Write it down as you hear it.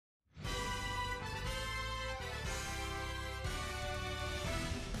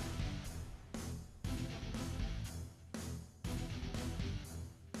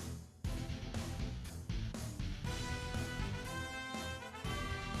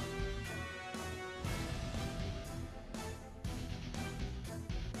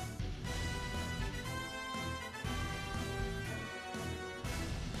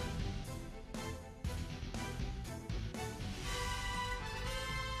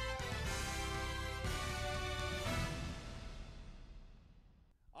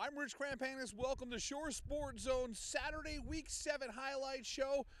I'm Rich Crampanis. Welcome to Shore Sports Zone Saturday Week 7 highlight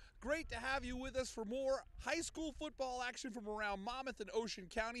show. Great to have you with us for more high school football action from around Monmouth and Ocean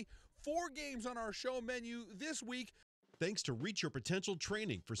County. 4 games on our show menu this week. Thanks to Reach Your Potential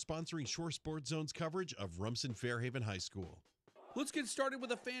Training for sponsoring Shore Sports Zone's coverage of Rumson-Fair Haven High School. Let's get started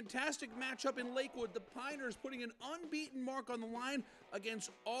with a fantastic matchup in Lakewood. The Piners putting an unbeaten mark on the line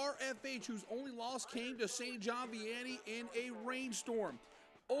against RFH, whose only loss came to St. John Vianney in a rainstorm.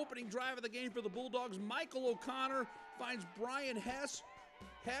 Opening drive of the game for the Bulldogs, Michael O'Connor finds Brian Hess.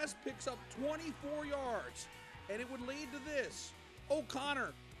 Hess picks up 24 yards, and it would lead to this.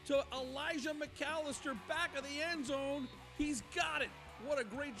 O'Connor to Elijah McAllister, back of the end zone. He's got it. What a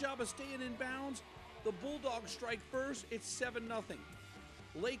great job of staying in bounds. The Bulldogs strike first. It's 7-0.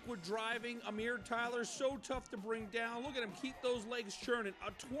 Lakewood driving. Amir Tyler, so tough to bring down. Look at him keep those legs churning.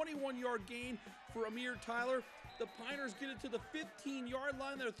 A 21-yard gain for Amir Tyler. The Piners get it to the 15-yard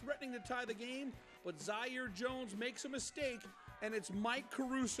line. They're threatening to tie the game, but Zaire Jones makes a mistake, and it's Mike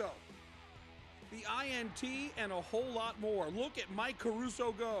Caruso. The INT and a whole lot more. Look at Mike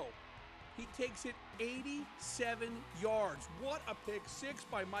Caruso go. He takes it 87 yards. What a pick six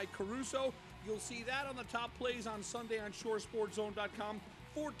by Mike Caruso. You'll see that on the top plays on Sunday on ShoreSportsZone.com.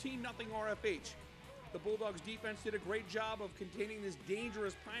 14-0 RFH. The Bulldogs defense did a great job of containing this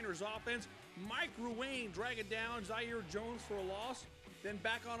dangerous Piners offense. Mike Ruane dragging down Zaire Jones for a loss. Then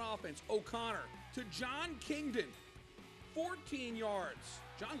back on offense, O'Connor to John Kingdon. 14 yards.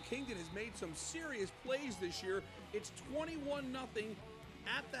 John Kingdon has made some serious plays this year. It's 21-0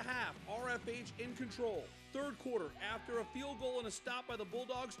 at the half. RFH in control. Third quarter, after a field goal and a stop by the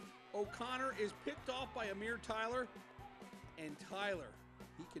Bulldogs, O'Connor is picked off by Amir Tyler. And Tyler,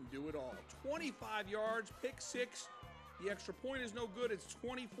 he can do it all. 25 yards, pick six. The extra point is no good. It's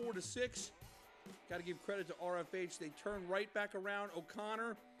 24-6. Got to give credit to RFH. They turn right back around.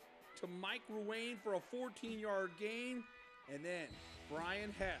 O'Connor to Mike Ruane for a 14-yard gain. And then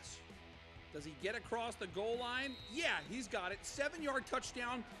Brian Hess. Does he get across the goal line? Yeah, he's got it. 7-yard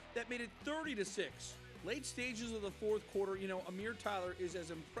touchdown that made it 30-6. Late stages of the fourth quarter, Amir Tyler is as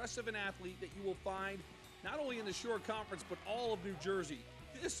impressive an athlete that you will find not only in the Shore Conference, but all of New Jersey.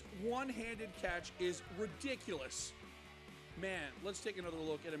 This one-handed catch is ridiculous. Man, let's take another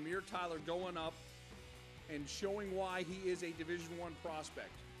look at Amir Tyler going up and showing why he is a Division I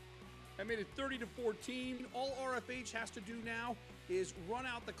prospect. I made it 30-14. All RFH has to do now is run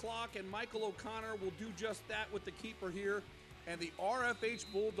out the clock, and Michael O'Connor will do just that with the keeper here. And the RFH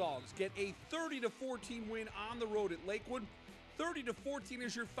Bulldogs get a 30-14 win on the road at Lakewood. 30-14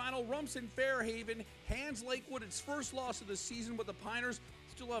 is your final. Rumson-Fair Haven hands Lakewood its first loss of the season, but the Piners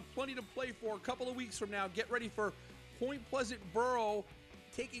still have plenty to play for a couple of weeks from now. Get ready for Point Pleasant Boro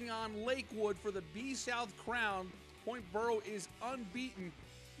taking on Lakewood for the B-South crown. Point Boro is unbeaten.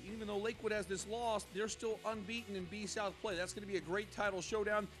 Even though Lakewood has this loss, they're still unbeaten in B-South play. That's going to be a great title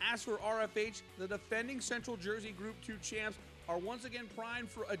showdown. As for RFH, the defending Central Jersey Group 2 champs are once again primed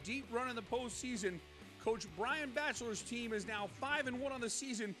for a deep run in the postseason. Coach Brian Batchelor's team is now 5-1 on the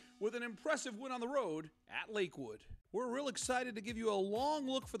season with an impressive win on the road at Lakewood. We're real excited to give you a long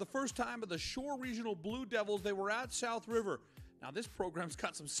look for the first time of the Shore Regional Blue Devils. They were at South River. Now, this program's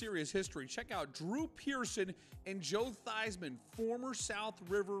got some serious history. Check out Drew Pearson and Joe Theismann, former South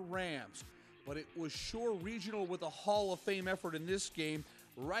River Rams. But it was Shore Regional with a Hall of Fame effort in this game.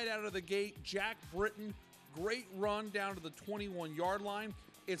 Right out of the gate, Jack Britton, great run down to the 21-yard line.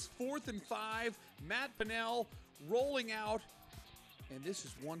 It's 4th and 5. Matt Pinnell rolling out. And this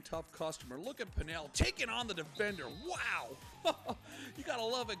is one tough customer. Look at Pinnell taking on the defender. Wow. You got to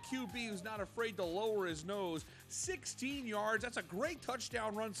love a QB who's not afraid to lower his nose. 16 yards. That's a great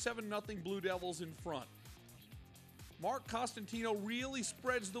touchdown run. 7-0 Blue Devils in front. Mark Costantino really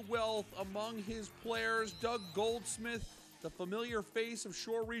spreads the wealth among his players. Doug Goldsmith, the familiar face of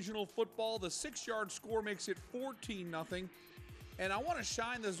Shore Regional football. The 6-yard score makes it 14-0. And I want to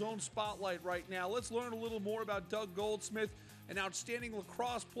shine the zone spotlight right now. Let's learn a little more about Doug Goldsmith, an outstanding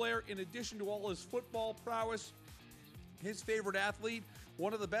lacrosse player in addition to all his football prowess. His favorite athlete,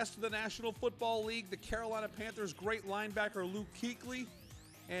 one of the best in the National Football League, the Carolina Panthers' great linebacker Luke Kuechly.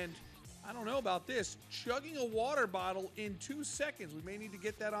 And I don't know about this, chugging a water bottle in 2 seconds. We may need to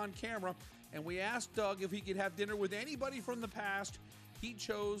get that on camera. And we asked Doug if he could have dinner with anybody from the past. He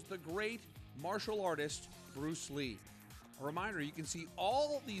chose the great martial artist Bruce Lee. A reminder, you can see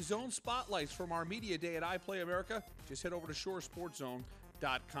all the zone spotlights from our media day at iPlay America. Just head over to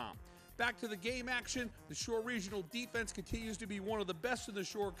ShoreSportsZone.com. Back to the game action. The Shore Regional defense continues to be one of the best in the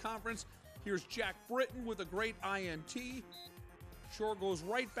Shore Conference. Here's Jack Britton with a great INT. Shore goes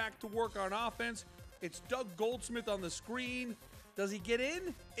right back to work on offense. It's Doug Goldsmith on the screen. Does he get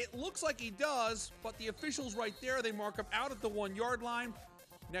in? It looks like he does, but the officials right there, they mark him out at the 1-yard line.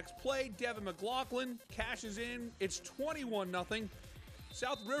 Next play, Devin McLaughlin cashes in. It's 21-0.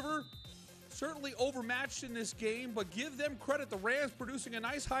 South River certainly overmatched in this game, but give them credit. The Rams producing a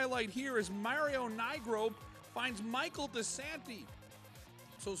nice highlight here as Mario Nigro finds Michael DeSanti.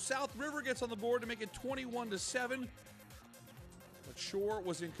 So South River gets on the board to make it 21-7. But Shore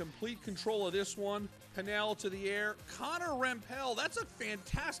was in complete control of this one. Pennell to the air. Connor Rempel, that's a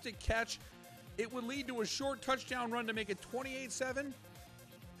fantastic catch. It would lead to a short touchdown run to make it 28-7.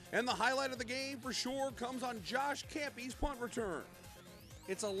 And the highlight of the game for Shore comes on Josh Campy's punt return.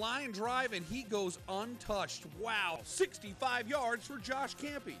 It's a line drive and he goes untouched. Wow, 65 yards for Josh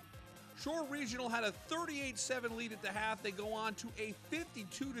Campy. Shore Regional had a 38-7 lead at the half. They go on to a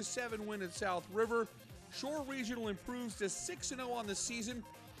 52-7 win at South River. Shore Regional improves to 6-0 on the season.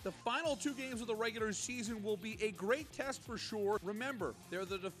 The final 2 games of the regular season will be a great test for Shore. Remember, they're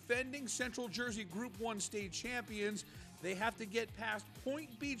the defending Central Jersey Group 1 state champions. They have to get past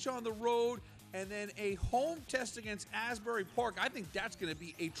Point Beach on the road and then a home test against Asbury Park. I think that's going to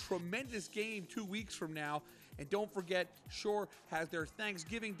be a tremendous game 2 weeks from now. And don't forget, Shore has their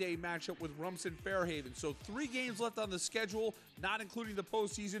Thanksgiving Day matchup with Rumson-Fair. So 3 games left on the schedule, not including the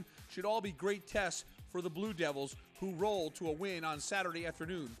postseason. Should all be great tests for the Blue Devils, who roll to a win on Saturday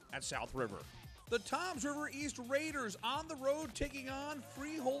afternoon at South River. The Toms River East Raiders on the road taking on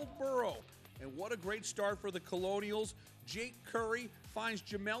Freehold Boro. And what a great start for the Colonials. Jake Curry finds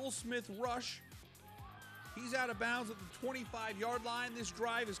Jamel Smith-Rush. He's out of bounds at the 25-yard line. This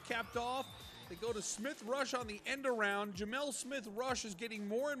drive is capped off. They go to Smith-Rush on the end around. Jamel Smith-Rush is getting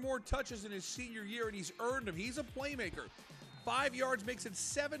more and more touches in his senior year, and he's earned them. He's a playmaker. 5 yards makes it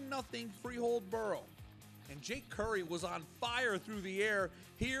 7-0 Freehold Boro. And Jake Curry was on fire through the air.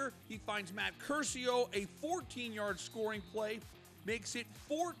 Here, he finds Matt Curcio, a 14-yard scoring play. Makes it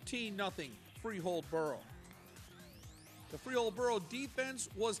 14-0 Freehold Boro. The Freehold Boro defense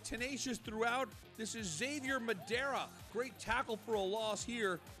was tenacious throughout. This is Xavier Madera. Great tackle for a loss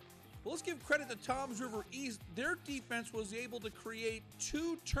here. Well, let's give credit to Toms River East. Their defense was able to create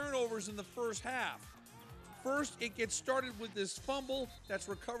 2 turnovers in the first half. First, it gets started with this fumble that's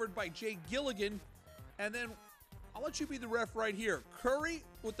recovered by Jay Gilligan. And then, I'll let you be the ref right here. Curry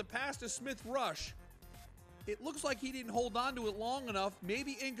with the pass to Smith-Rush. It looks like he didn't hold on to it long enough.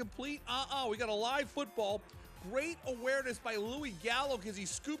 Maybe incomplete. We got a live football. Great awareness by Louis Gallo because he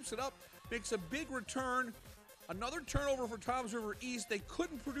scoops it up, makes a big return. Another turnover for Toms River East. They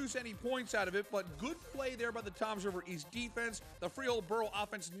couldn't produce any points out of it, but good play there by the Toms River East defense. The Freehold Boro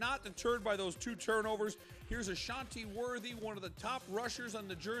offense not deterred by those 2 turnovers. Here's Ashanti Worthy, one of the top rushers on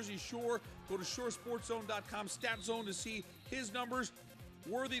the Jersey Shore. Go to shoresportszone.com stat zone to see his numbers.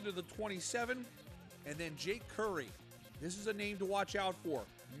 Worthy to the 27. And then Jake Curry. This is a name to watch out for.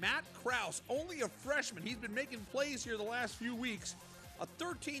 Matt Kraus, only a freshman. He's been making plays here the last few weeks. A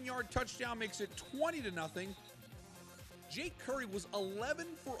 13-yard touchdown makes it 20-0. Jake Curry was 11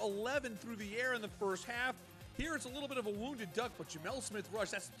 for 11 through the air in the first half. Here it's a little bit of a wounded duck, but Jamel Smith-Rush,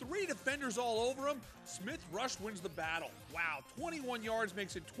 that's 3 defenders all over him. Smith-Rush wins the battle. Wow, 21 yards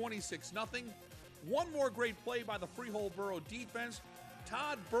makes it 26-0. One more great play by the Freehold Boro defense.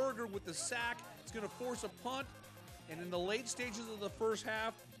 Todd Berger with the sack. It's going to force a punt. And in the late stages of the first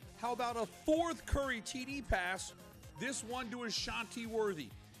half, how about a 4th Curry TD pass? This one to Ashanti Worthy.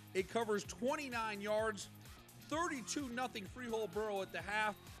 It covers 29 yards. 32-0 Freehold Boro at the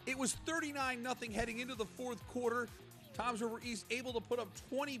half. It was 39-0 heading into the 4th quarter. Toms River East able to put up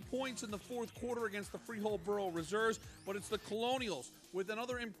 20 points in the 4th quarter against the Freehold Boro reserves, but it's the Colonials with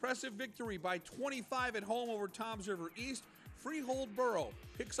another impressive victory by 25 at home over Toms River East. Freehold Boro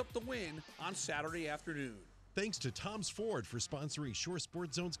picks up the win on Saturday afternoon. Thanks to Tom's Ford for sponsoring Shore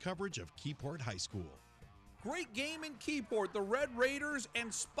Sports Zone's coverage of Keyport High School. Great game in Keyport. The Red Raiders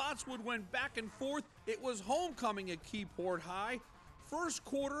and Spotswood went back and forth. It was homecoming at Keyport High. First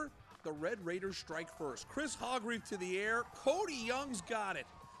quarter, the Red Raiders strike first. Chris Hogreave to the air. Cody Young's got it.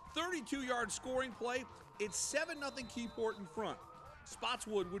 32-yard scoring play. It's 7-0 Keyport in front.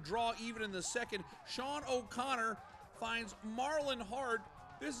 Spotswood would draw even in the second. Sean O'Connor finds Marlon Hart.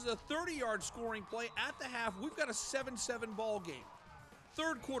 This is a 30-yard scoring play at the half. We've got a 7-7 ball game.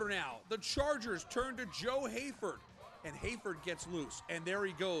 Third quarter now, the Chargers turn to Joe Hayford, and Hayford gets loose, and there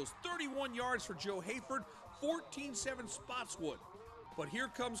he goes. 31 yards for Joe Hayford, 14-7 Spotswood. But here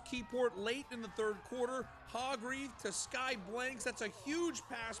comes Keyport late in the third quarter. Hogreave to Sky Blanks. That's a huge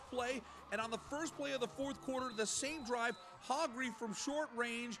pass play. And on the first play of the fourth quarter, the same drive, Hogreave from short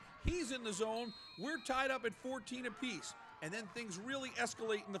range. He's in the zone. We're tied up at 14 apiece. And then things really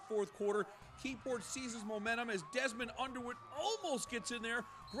escalate in the fourth quarter. Keyport seizes momentum as Desmond Underwood almost gets in there.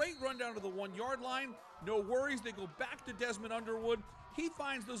 Great run down to the 1-yard line. No worries, they go back to Desmond Underwood. He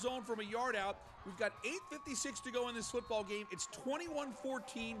finds the zone from a yard out. We've got 8:56 to go in this football game. It's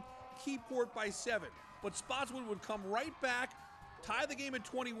 21-14, Keyport by 7. But Spotswood would come right back, tie the game at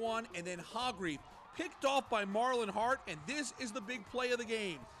 21, and then Hogreath picked off by Marlon Hart, and this is the big play of the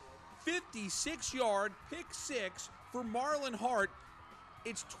game. 56-yard pick six for Marlon Hart.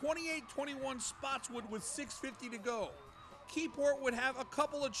 It's 28-21 Spotswood with 6:50 to go. Keyport would have a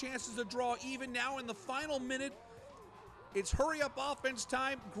couple of chances to draw even now in the final minute. It's hurry-up offense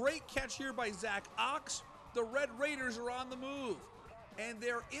time. Great catch here by Zach Ox. The Red Raiders are on the move, and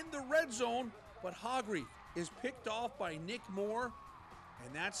they're in the red zone, but Hogreath is picked off by Nick Moore,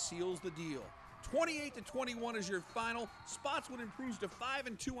 and that seals the deal. 28-21 is your final. Spotswood improves to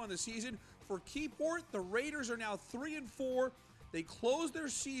 5-2 on the season. For Keyport, the Raiders are now 3-4. They close their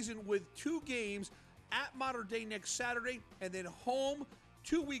season with 2 games at Mater Dei next Saturday, and then home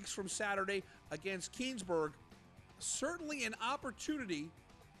 2 weeks from Saturday against Keensburg. Certainly an opportunity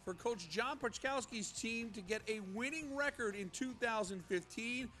for Coach John Pachkowski's team to get a winning record in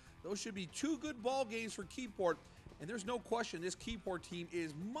 2015. Those should be 2 good ball games for Keyport. And there's no question this Keyport team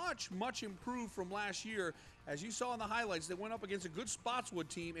is much, much improved from last year. As you saw in the highlights, they went up against a good Spotswood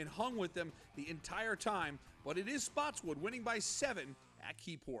team and hung with them the entire time. But it is Spotswood winning by 7 at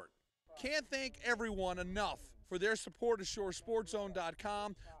Keyport. Can't thank everyone enough for their support of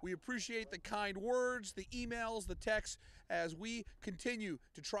ShoreSportsZone.com. We appreciate the kind words, the emails, the texts, as we continue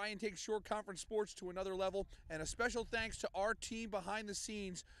to try and take Shore Conference sports to another level. And a special thanks to our team behind the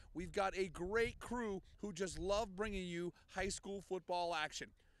scenes. We've got a great crew who just love bringing you high school football action.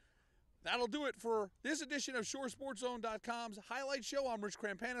 That'll do it for this edition of ShoreSportsZone.com's Highlight Show. I'm Rich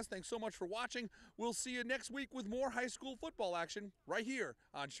Krampanis. Thanks so much for watching. We'll see you next week with more high school football action right here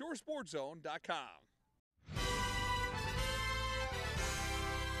on ShoreSportsZone.com.